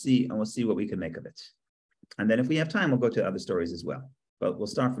and we'll see what we can make of it. And then if we have time, we'll go to other stories as well. But we'll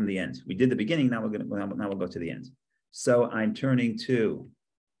start from the end. We did the beginning. Now we'll go to the end. So I'm turning to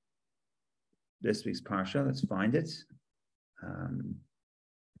this week's parsha. Let's find it.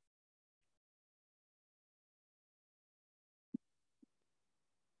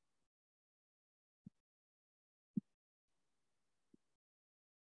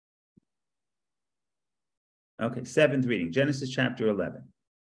 Okay, seventh reading, Genesis chapter 11.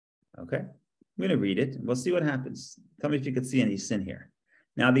 Okay, I'm going to read it. We'll see what happens. Tell me if you could see any sin here.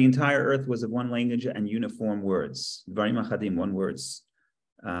 Now the entire earth was of one language and uniform words. Dvarim achadim, one words.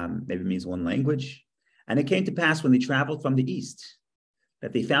 Maybe means one language. And it came to pass when they traveled from the east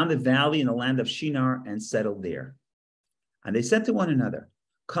that they found a valley in the land of Shinar and settled there. And they said to one another,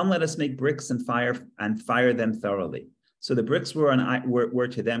 "Come, let us make bricks and fire them thoroughly." So the bricks were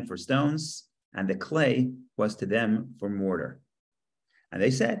to them for stones, and the clay was to them for mortar. And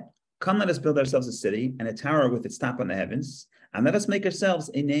they said, come, let us build ourselves a city and a tower with its top on the heavens, and let us make ourselves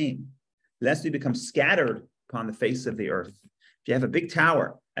a name, lest we become scattered upon the face of the earth. If you have a big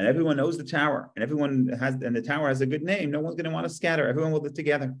tower and everyone knows the tower and the tower has a good name, no one's going to want to scatter. Everyone will live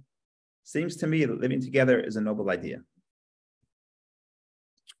together. Seems to me that living together is a noble idea.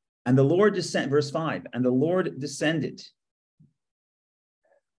 And the Lord descended, verse 5, and the Lord descended.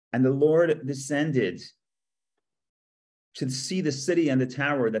 And the Lord descended to see the city and the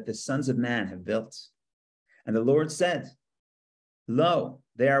tower that the sons of man have built. And the Lord said, lo,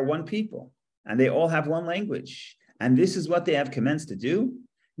 they are one people, and they all have one language. And this is what they have commenced to do.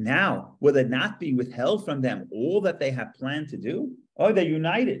 Now, will it not be withheld from them all that they have planned to do? Oh, they're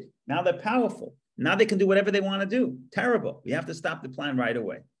united. Now they're powerful. Now they can do whatever they want to do. Terrible. We have to stop the plan right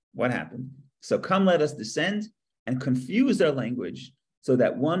away. What happened? So come, let us descend and confuse their language so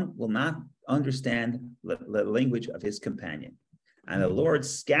that one will not understand the language of his companion. And the Lord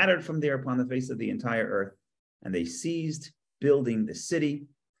scattered from there upon the face of the entire earth, and they ceased building the city.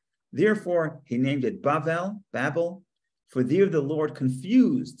 Therefore, he named it Babel, for there the Lord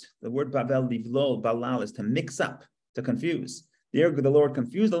confused. The word Babel, livlol, balal, is to mix up, to confuse. There the Lord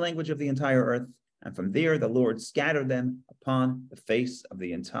confused the language of the entire earth, and from there the Lord scattered them upon the face of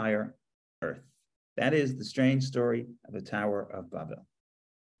the entire earth. That is the strange story of the Tower of Babel.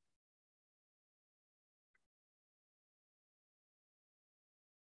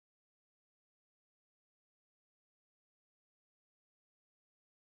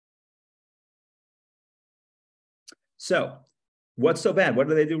 So, what's so bad? What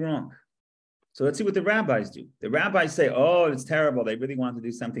do they do wrong? So let's see what the rabbis do. The rabbis say, oh, it's terrible. They really want to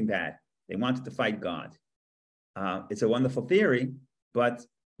do something bad. They wanted to fight God. It's a wonderful theory, but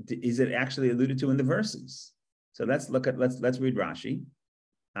is it actually alluded to in the verses? So let's read Rashi.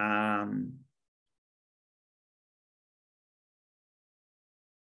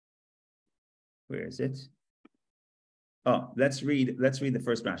 Where is it? Oh, let's read the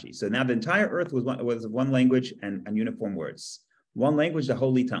first Rashi. So now the entire earth was one language and uniform words. One language, the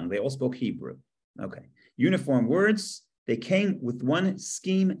holy tongue. They all spoke Hebrew. Okay. Uniform words. They came with one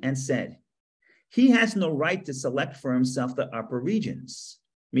scheme and said, he has no right to select for himself the upper regions,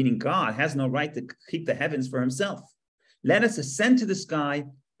 meaning God has no right to keep the heavens for himself. Let us ascend to the sky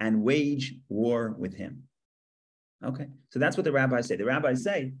and wage war with him. Okay. So that's what the rabbis say. The rabbis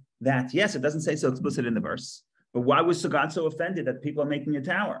say that, yes, it doesn't say so explicit in the verse, but why was God so offended that people are making a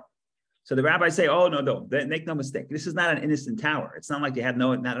tower? So the rabbis say, oh, no, make no mistake. This is not an innocent tower. It's not like they had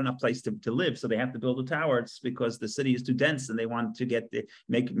not enough place to live, so they have to build a tower. It's because the city is too dense and they want to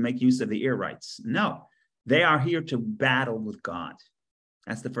make use of the air rights. No, they are here to battle with God.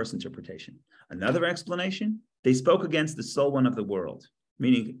 That's the first interpretation. Another explanation, they spoke against the sole one of the world,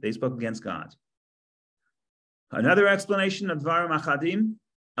 meaning they spoke against God. Another explanation of Dvarim Achadim,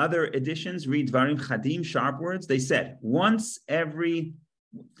 other editions read Dvarim Chadim, sharp words. They said, once every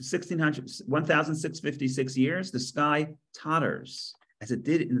 1,656 years, the sky totters as it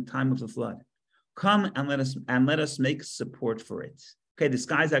did in the time of the flood. Come and let us make support for it. Okay, the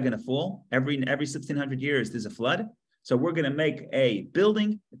skies are going to fall every 1,600 years. There's a flood, so we're going to make a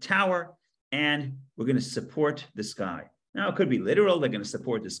building, a tower, and we're going to support the sky. Now, it could be literal. They're going to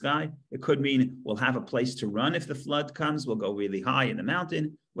support the sky. It could mean we'll have a place to run if the flood comes. We'll go really high in the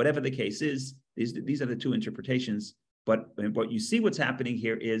mountain. Whatever the case is, these are the two interpretations. But what you see what's happening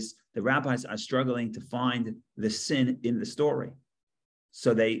here is the rabbis are struggling to find the sin in the story.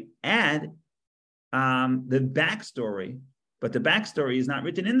 So they add the backstory, but the backstory is not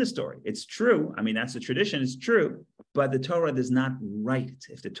written in the story. It's true. I mean, that's the tradition. It's true. But the Torah does not write it.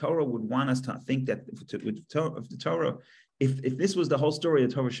 If the Torah would want us to think that if this was the whole story,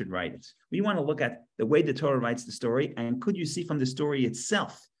 the Torah should write it. We want to look at the way the Torah writes the story, and could you see from the story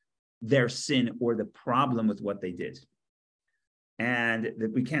itself their sin or the problem with what they did? And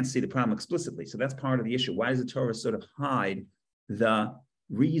that we can't see the problem explicitly. So that's part of the issue. Why does the Torah sort of hide the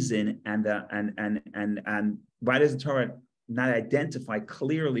reason and why does the Torah not identify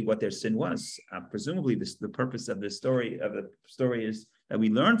clearly what their sin was? Presumably, the purpose of the story is that we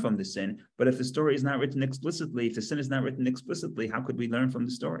learn from the sin. But if the story is not written explicitly, if the sin is not written explicitly, how could we learn from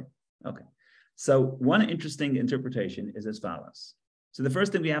the story? Okay. So one interesting interpretation is as follows. So the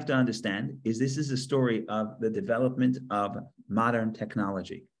first thing we have to understand is this is a story of the development of modern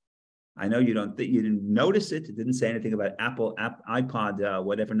technology. I know you didn't notice it. It didn't say anything about Apple, iPod,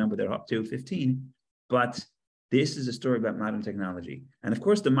 whatever number they're up to, 15. But this is a story about modern technology. And of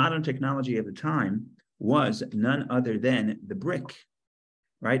course, the modern technology of the time was none other than the brick,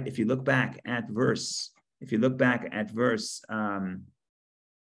 right? If you look back at verse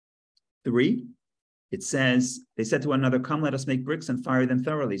 3, it says, they said to one another, come, let us make bricks and fire them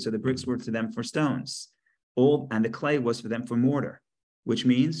thoroughly. So the bricks were to them for stones, and the clay was for them for mortar, which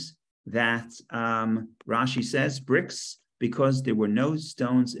means that Rashi says bricks because there were no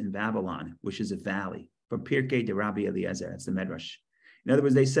stones in Babylon, which is a valley. From Pirkei de Rabbi Eliezer, that's the Medrash. In other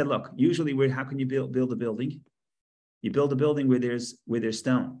words, they said, look, usually how can you build a building? You build a building where there's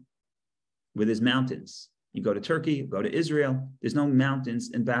stone, where there's mountains. You go to Turkey, you go to Israel, there's no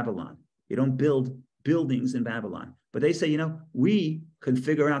mountains in Babylon. You don't build buildings in Babylon. But they say, we can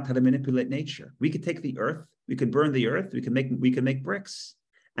figure out how to manipulate nature. We could take the earth, we could burn the earth, we can make bricks,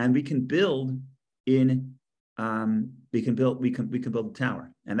 and we can build we can build a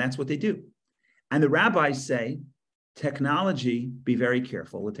tower. And that's what they do. And the rabbis say, technology, be very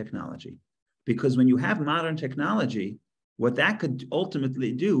careful with technology. Because when you have modern technology, what that could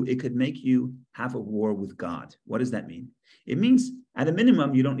ultimately do, it could make you have a war with God. What does that mean? It means, at a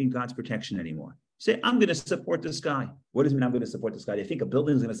minimum, you don't need God's protection anymore. Say, I'm going to support the sky. What does it mean I'm going to support the sky? They think a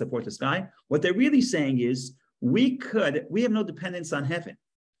building is going to support the sky. What they're really saying is, we have no dependence on heaven.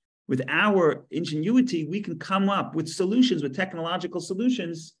 With our ingenuity, we can come up with solutions, with technological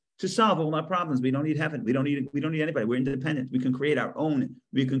solutions to solve all our problems. We don't need heaven. We don't need anybody. We're independent. We can create our own.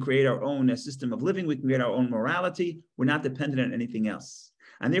 We can create our own system of living. We can create our own morality. We're not dependent on anything else.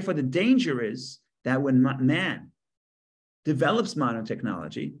 And therefore, the danger is that when man develops modern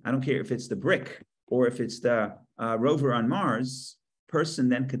technology, I don't care if it's the brick or if it's the rover on Mars,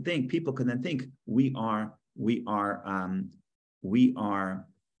 people can then think we are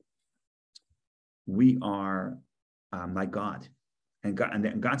like God. And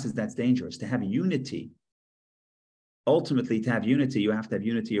God says that's dangerous. To have unity, ultimately, to have unity, you have to have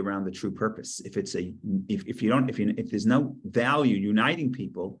unity around the true purpose. If there's no value uniting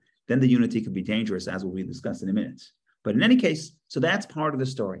people, then the unity could be dangerous, as will be discussed in a minute. But in any case, so that's part of the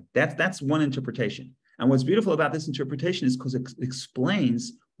story. That's one interpretation. And what's beautiful about this interpretation is because it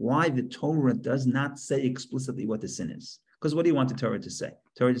explains why the Torah does not say explicitly what the sin is. Because what do you want the Torah to say?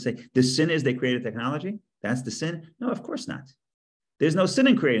 Torah to say the sin is they created technology? That's the sin? No, of course not. There's no sin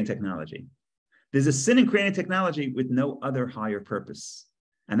in creating technology. There's a sin in creating technology with no other higher purpose.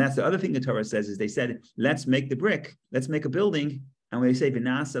 And that's the other thing the Torah says is they said, let's make the brick, let's make a building. And when they say,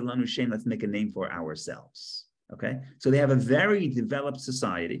 V'nasa lanu shem, let's make a name for ourselves. Okay? So they have a very developed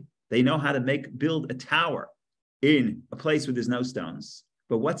society. They know how to build a tower in a place where there's no stones.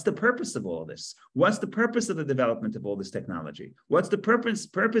 But what's the purpose of all this? What's the purpose of the development of all this technology? What's the purpose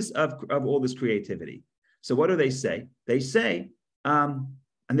of all this creativity? So what do they say? They say, and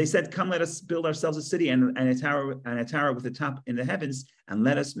they said, come, let us build ourselves a city and a tower with a top in the heavens, and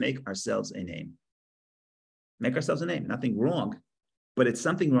let us make ourselves a name. Make ourselves a name. Nothing wrong, but it's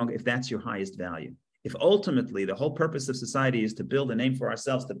something wrong if that's your highest value. If ultimately the whole purpose of society is to build a name for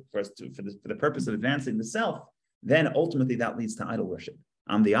ourselves for the purpose of advancing the self, then ultimately that leads to idol worship.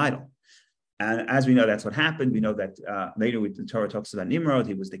 I'm the idol. And as we know, that's what happened. We know that later the Torah talks about Nimrod.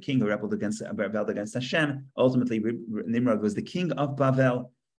 He was the king who rebelled against Hashem. Ultimately, Nimrod was the king of Bavel.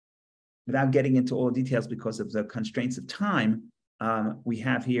 Without getting into all the details because of the constraints of time, we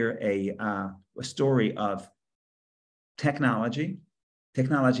have here a story of technology.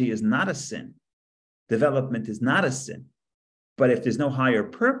 Technology is not a sin. Development is not a sin. But if there's no higher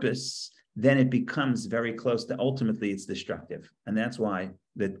purpose, then it becomes very close to ultimately it's destructive. And that's why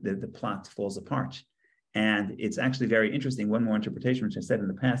the plot falls apart. And it's actually very interesting. One more interpretation, which I said in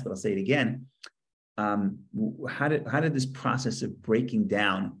the past, but I'll say it again. How did this process of breaking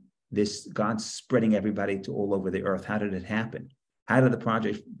down this God spreading everybody to all over the earth, how did it happen? How did the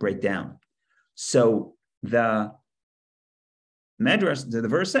project break down? So the Medrash, the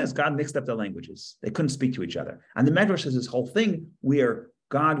verse says God mixed up the languages. They couldn't speak to each other. And the Medrash has this whole thing where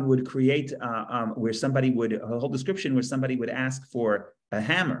God would create, a whole description where somebody would ask for a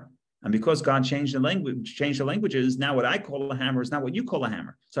hammer. And because God changed the languages, now what I call a hammer is not what you call a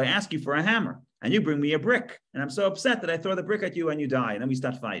hammer. So I ask you for a hammer, and you bring me a brick. And I'm so upset that I throw the brick at you and you die, and then we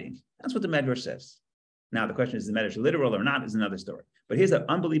start fighting. That's what the Medrash says. Now, the question is the Medrash literal or not is another story. But here's an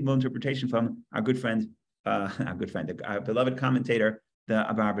unbelievable interpretation from our beloved commentator, the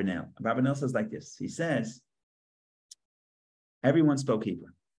Abarbanel. Abarbanel says like this. He says, everyone spoke Hebrew.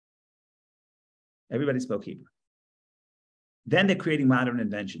 Everybody spoke Hebrew. Then they're creating modern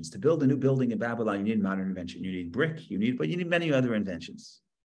inventions. To build a new building in Babylon, you need modern invention. You need brick, but you need many other inventions.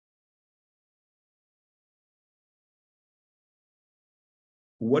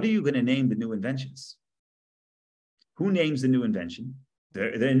 What are you going to name the new inventions? Who names the new invention?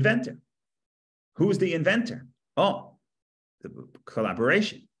 The inventor. Who's the inventor? Oh, the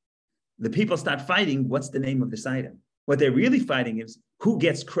collaboration. The people start fighting, what's the name of this item? What they're really fighting is who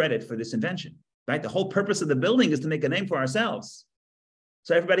gets credit for this invention. right? The whole purpose of the building is to make a name for ourselves.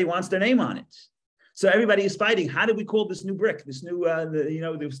 So everybody wants their name on it. So everybody is fighting. How do we call this new brick, this new,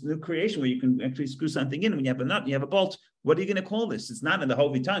 this new creation where you can actually screw something in when you have a nut, and you have a bolt? What are you going to call this? It's not in the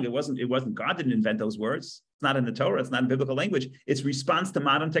Holy Tongue. It wasn't. God didn't invent those words. It's not in the Torah. It's not in biblical language. It's response to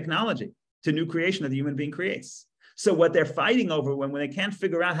modern technology, to new creation that the human being creates. So what they're fighting over when they can't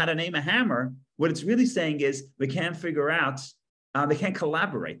figure out how to name a hammer, what it's really saying is they can't figure out, they can't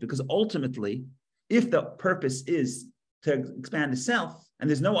collaborate, because ultimately, if the purpose is to expand the self, and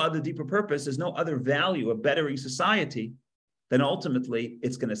there's no other deeper purpose, there's no other value of bettering society, then ultimately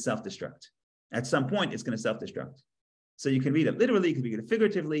it's going to self-destruct. At some point, it's going to self-destruct. So you can read it literally, you can read it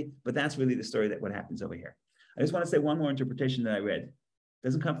figuratively, but that's really the story that what happens over here. I just want to say one more interpretation that I read. It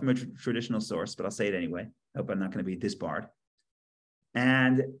doesn't come from a traditional source, but I'll say it anyway. I hope I'm not going to be disbarred.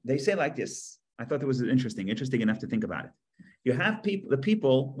 And they say like this. I thought it was interesting enough to think about it. You have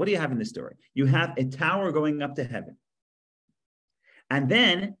people, what do you have in this story? You have a tower going up to heaven. And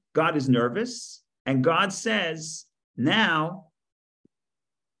then God is nervous, and God says, now,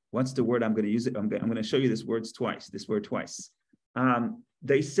 what's the word I'm going to use? I'm going to show you this word twice. They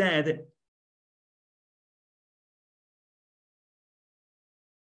said,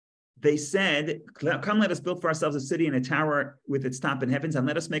 come, let us build for ourselves a city and a tower with its top in heavens, and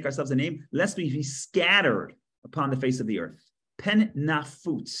let us make ourselves a name, lest we be scattered upon the face of the earth. Pen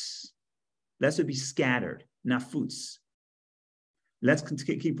nafutz. Lest we be scattered. Nafutz. Let's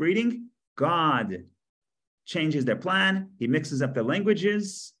keep reading. God changes their plan. He mixes up the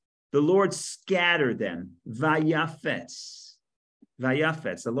languages. The Lord scattered them. Vayafetz.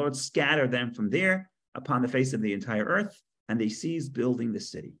 Vayafetz. The Lord scattered them from there upon the face of the entire earth, and they ceased building the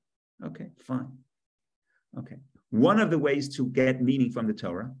city. Okay, fine. Okay. One of the ways to get meaning from the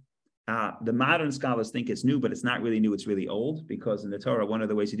Torah, the modern scholars think it's new, but it's not really new, it's really old, because in the Torah, one of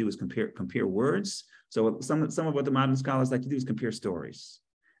the ways to do is compare words. So some of what the modern scholars like to do is compare stories.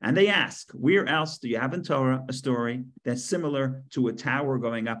 And they ask, where else do you have in Torah a story that's similar to a tower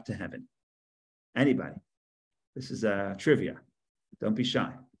going up to heaven? Anybody? This is trivia. Don't be shy.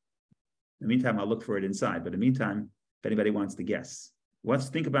 In the meantime, I'll look for it inside. But in the meantime, if anybody wants to guess,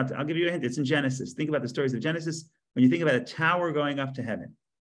 I'll give you a hint. It's in Genesis. Think about the stories of Genesis. When you think about a tower going up to heaven,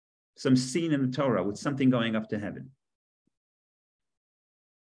 some scene in the Torah with something going up to heaven.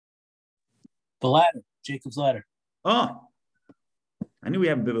 The ladder, Jacob's ladder. Oh, I knew we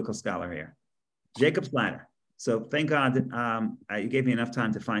have a biblical scholar here. Jacob's ladder. So thank God that you gave me enough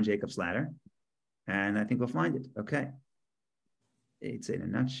time to find Jacob's ladder. And I think we'll find it. Okay. It's in a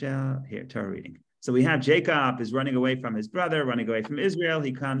nutshell. Here, Torah reading. So we have Jacob is running away from his brother, running away from Israel.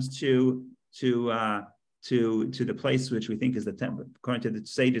 He comes to the place which we think is the temple. According to the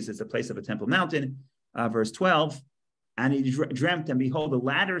sages, it's the place of a temple mountain, verse 12. And he dreamt, and behold, a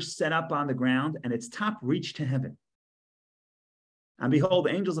ladder set up on the ground, and its top reached to heaven. And behold,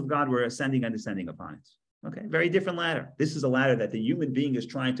 the angels of God were ascending and descending upon it. Okay, very different ladder. This is a ladder that the human being is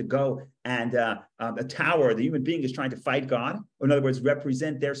trying to go, and a tower, the human being is trying to fight God. Or in other words,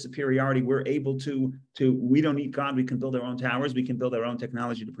 represent their superiority. We're able we don't need God. We can build our own towers. We can build our own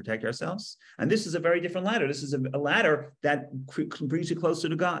technology to protect ourselves. And this is a very different ladder. This is a ladder that brings you closer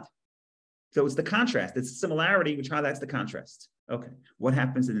to God. So it's the contrast. It's the similarity which highlights the contrast. Okay, what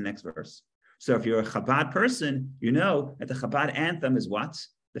happens in the next verse? So if you're a Chabad person, you know that the Chabad anthem is what?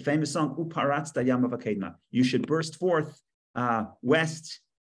 The famous song, Uparatz Yam Avakedma. You should burst forth west,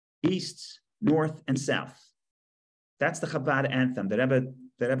 east, north, and south. That's the Chabad anthem. The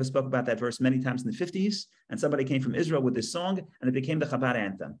Rebbe spoke about that verse many times in the 50s, and somebody came from Israel with this song, and it became the Chabad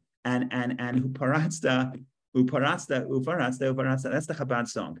anthem. And Uparatz, that's the Chabad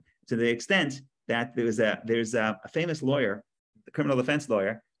song. To the extent that there's a famous lawyer, the criminal defense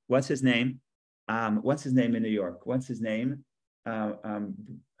lawyer. What's his name? What's his name in New York? What's his name?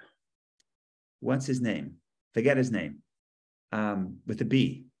 What's his name? Forget his name. With a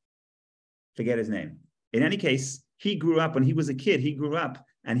B. Forget his name. In any case, he grew up, when he was a kid,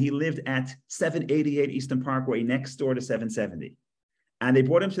 and he lived at 788 Eastern Parkway, next door to 770. And they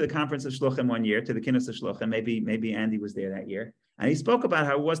brought him to the conference of Shluchim one year, to the Kinnos of Shluchim. Maybe Andy was there that year. And he spoke about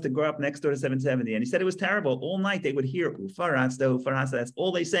how it was to grow up next door to 770. And he said it was terrible. All night they would hear Ufaratz, that's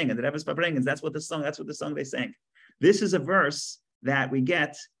all they sang. And the Rebbe's Fabrengens, that's what the song they sang. This is a verse that we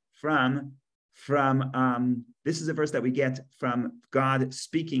get from God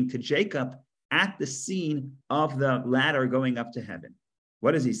speaking to Jacob at the scene of the ladder going up to heaven.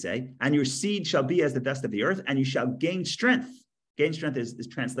 What does he say? And your seed shall be as the dust of the earth, and you shall gain strength. Gain strength is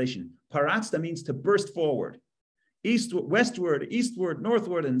translation. Paratzta means to burst forward. Westward, eastward,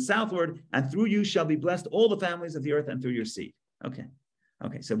 northward, and southward, and through you shall be blessed all the families of the earth, and through your seed. Okay.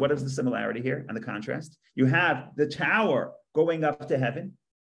 Okay, so what is the similarity here and the contrast? You have the tower going up to heaven.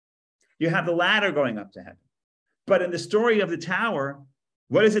 You have the ladder going up to heaven. But in the story of the tower,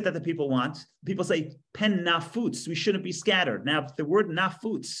 what is it that the people want? People say, pen nafuts, we shouldn't be scattered. Now, the word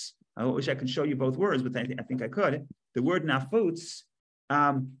nafuts, I wish I could show you both words, but I think I could. The word nafuts,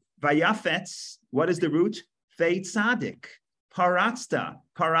 vayafetz, what is the root? Fei tzadik. Paratzta.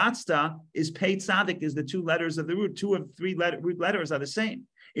 Paratzta is pei tzadik, is the two letters of the root. Two of three root letters are the same.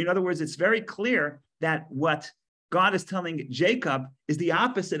 In other words, it's very clear that what God is telling Jacob is the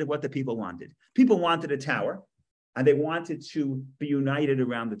opposite of what the people wanted. People wanted a tower, and they wanted to be united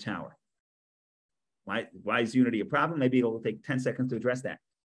around the tower. Why is unity a problem? Maybe it'll take 10 seconds to address that.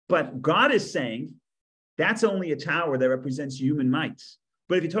 But God is saying that's only a tower that represents human might.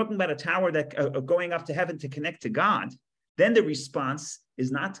 But if you're talking about a tower that going up to heaven to connect to God, then the response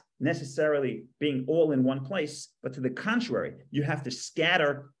is not necessarily being all in one place, but to the contrary, you have to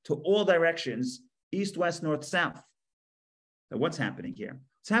scatter to all directions, east, west, north, south. So what's happening here?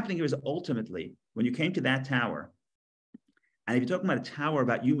 What's happening here is ultimately, when you came to that tower, and if you're talking about a tower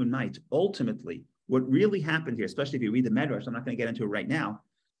about human might, ultimately, what really happened here, especially if you read the Medrash, I'm not going to get into it right now,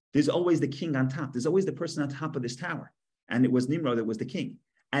 there's always the king on top. There's always the person on top of this tower. And it was Nimrod that was the king.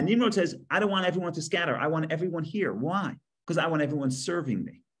 And Nimrod says, I don't want everyone to scatter. I want everyone here. Why? Because I want everyone serving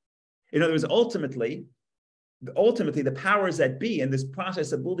me. In other words, ultimately, the powers that be in this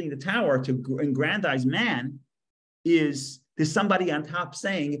process of building the tower to aggrandize man is there's somebody on top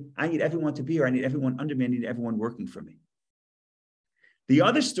saying, I need everyone to be here. I need everyone under me. I need everyone working for me. The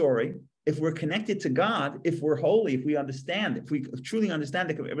other story, if we're connected to God, if we're holy, if we understand, if we truly understand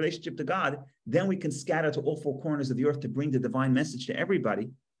the relationship to God, then we can scatter to all four corners of the earth to bring the divine message to everybody,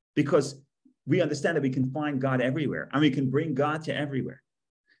 because we understand that we can find God everywhere and we can bring God to everywhere.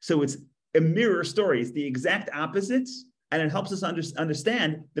 So it's a mirror story. It's the exact opposite. And it helps us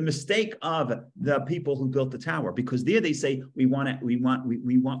understand the mistake of the people who built the tower, because there they say, we want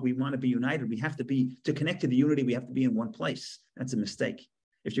to be united. We have to be, to connect to the unity, we have to be in one place. That's a mistake.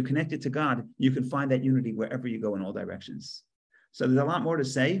 If you're connected to God, you can find that unity wherever you go in all directions. So there's a lot more to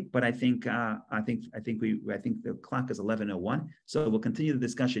say, but I think the clock is 11:01. So we'll continue the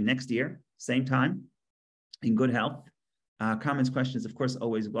discussion next year, same time, in good health. Comments, questions, of course,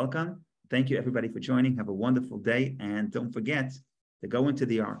 always welcome. Thank you, everybody, for joining. Have a wonderful day, and don't forget to go into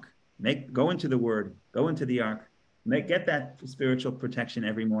the ark. Go into the Word. Go into the ark. Get that spiritual protection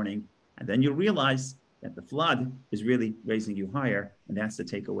every morning, and then you'll realize that the flood is really raising you higher, and that's the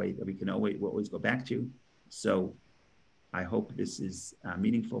takeaway that we can always go back to. So I hope this is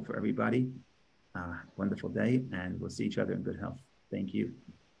meaningful for everybody. Wonderful day, and we'll see each other in good health. Thank you.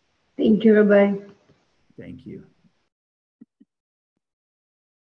 Thank you, Rabbi. Thank you.